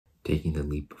taking the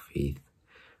leap of faith.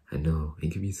 I know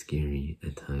it can be scary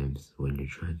at times when you're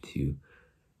trying to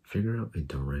figure out a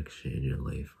direction in your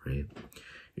life, right?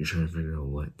 You're trying to figure out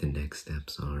what the next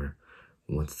steps are,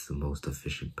 what's the most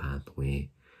efficient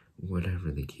pathway,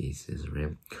 whatever the case is,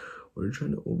 right? Or you're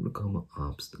trying to overcome an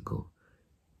obstacle.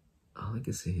 All I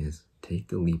can say is take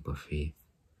the leap of faith.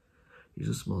 Here's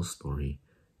a small story.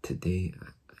 Today,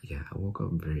 I woke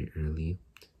up very early,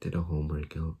 did a home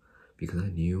workout because I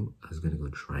knew I was gonna go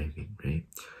driving, right?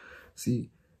 See,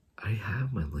 I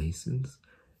have my license,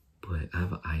 but I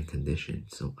have an eye condition,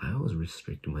 so I was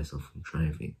restricting myself from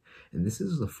driving. And this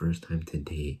is the first time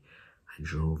today I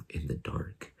drove in the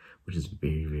dark, which is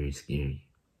very, very scary.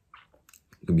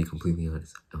 To be completely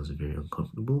honest, I was very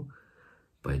uncomfortable,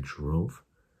 but I drove,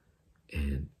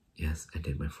 and yes, I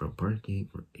did my front parking,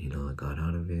 I got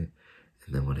out of it,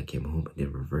 and then when I came home, I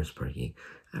did reverse parking.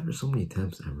 After so many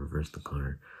attempts, I reversed the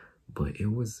car, but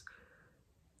it was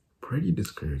pretty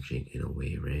discouraging in a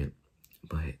way, right?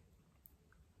 But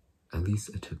at least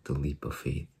I took the leap of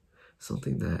faith,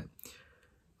 something that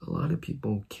a lot of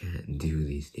people can't do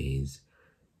these days.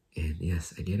 And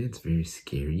yes, I get it's very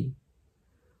scary,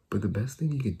 but the best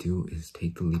thing you could do is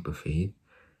take the leap of faith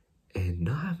and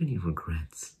not have any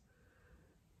regrets.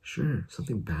 Sure,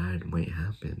 something bad might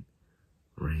happen,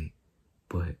 right?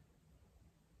 But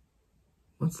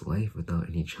what's life without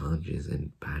any challenges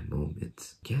and bad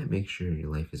moments? You can't make sure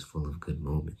your life is full of good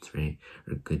moments, right?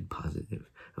 Or good positive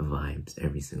vibes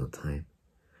every single time.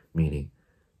 Meaning,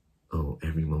 oh,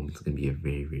 every moment's gonna be a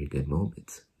very, very good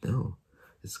moment. No,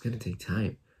 it's gonna take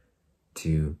time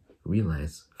to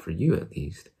realize, for you at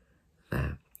least,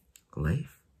 that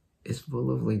life is full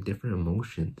of like different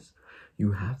emotions.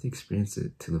 You have to experience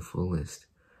it to the fullest.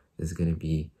 There's gonna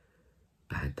be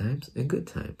bad times and good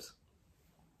times.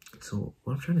 So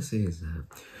what I'm trying to say is that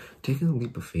taking a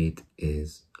leap of faith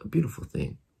is a beautiful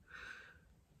thing.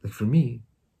 Like for me,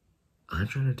 I'm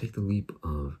trying to take the leap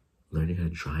of learning how to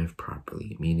drive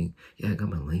properly. Meaning, yeah, I got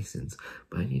my license,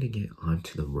 but I need to get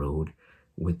onto the road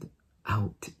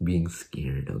without being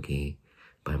scared, okay,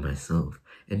 by myself,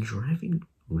 and driving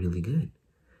really good.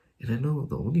 And I know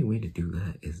the only way to do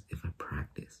that is if I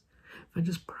practice. If I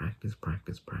just practice.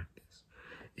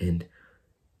 And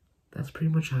that's pretty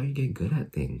much how you get good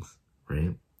at things,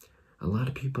 right? A lot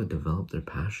of people develop their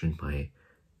passion by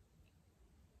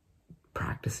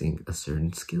practicing a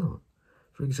certain skill.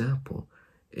 For example,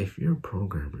 if you're a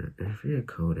programmer, or if you're a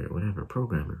coder, whatever,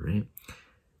 programmer, right?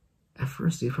 At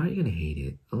first, you're probably gonna hate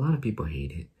it. A lot of people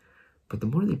hate it. But the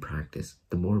more they practice,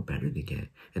 the more better they get,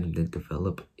 and they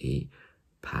develop a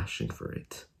passion for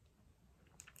it.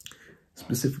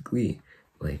 Specifically,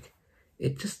 like,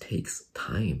 it just takes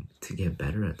time to get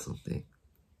better at something.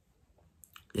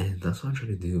 And that's what I'm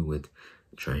trying to do with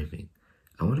driving.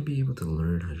 I want to be able to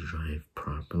learn how to drive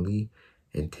properly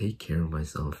and take care of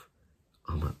myself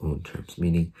on my own terms.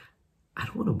 Meaning, I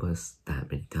don't want to bust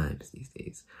that many times these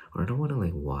days. Or I don't want to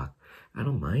like walk. I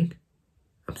don't mind.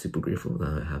 I'm super grateful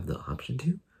that I have the option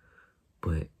to.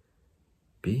 But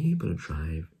being able to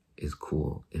drive is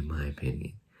cool, in my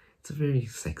opinion. It's a very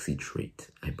sexy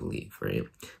trait, I believe, right?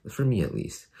 For me, at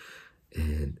least.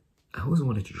 And I always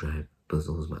wanted to drive because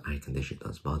it was my eye condition that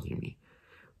was bothering me.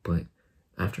 But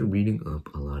after reading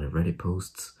up a lot of Reddit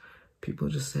posts, people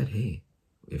just said, hey,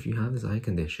 if you have this eye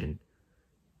condition,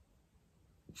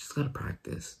 you just gotta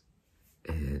practice.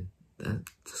 And that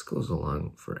just goes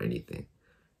along for anything.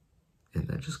 And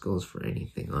that just goes for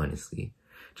anything, honestly.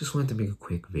 Just wanted to make a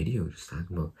quick video just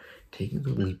talking about taking the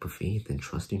leap of faith and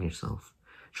trusting yourself.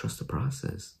 Trust the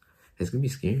process. It's gonna be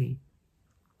scary,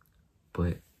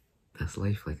 but that's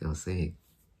life, like I was saying.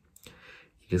 You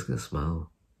just gotta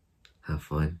smile, have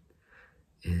fun,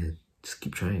 and just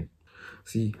keep trying.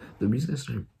 See, the reason I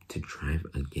started to drive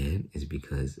again is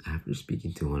because after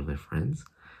speaking to one of my friends,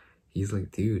 he's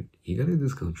like, dude, you gotta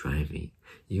just go driving.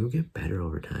 You'll get better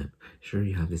over time. Sure,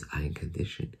 you have this eye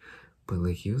condition, but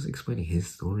like he was explaining his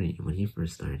story when he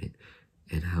first started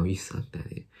and how he sucked at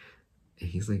it. And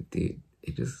he's like, dude,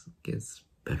 it just gets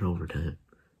better over time.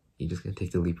 You just gotta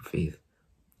take the leap of faith.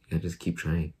 You gotta just keep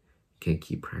trying. You gotta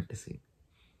keep practicing.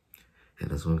 And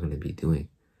that's what I'm gonna be doing.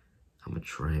 I'm gonna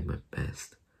try my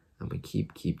best. I'm gonna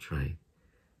keep trying.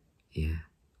 Yeah.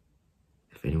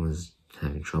 If anyone's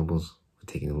having troubles with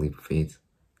taking the leap of faith,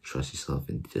 trust yourself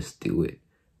and just do it.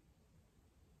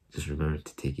 Just remember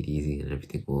to take it easy and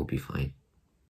everything will be fine.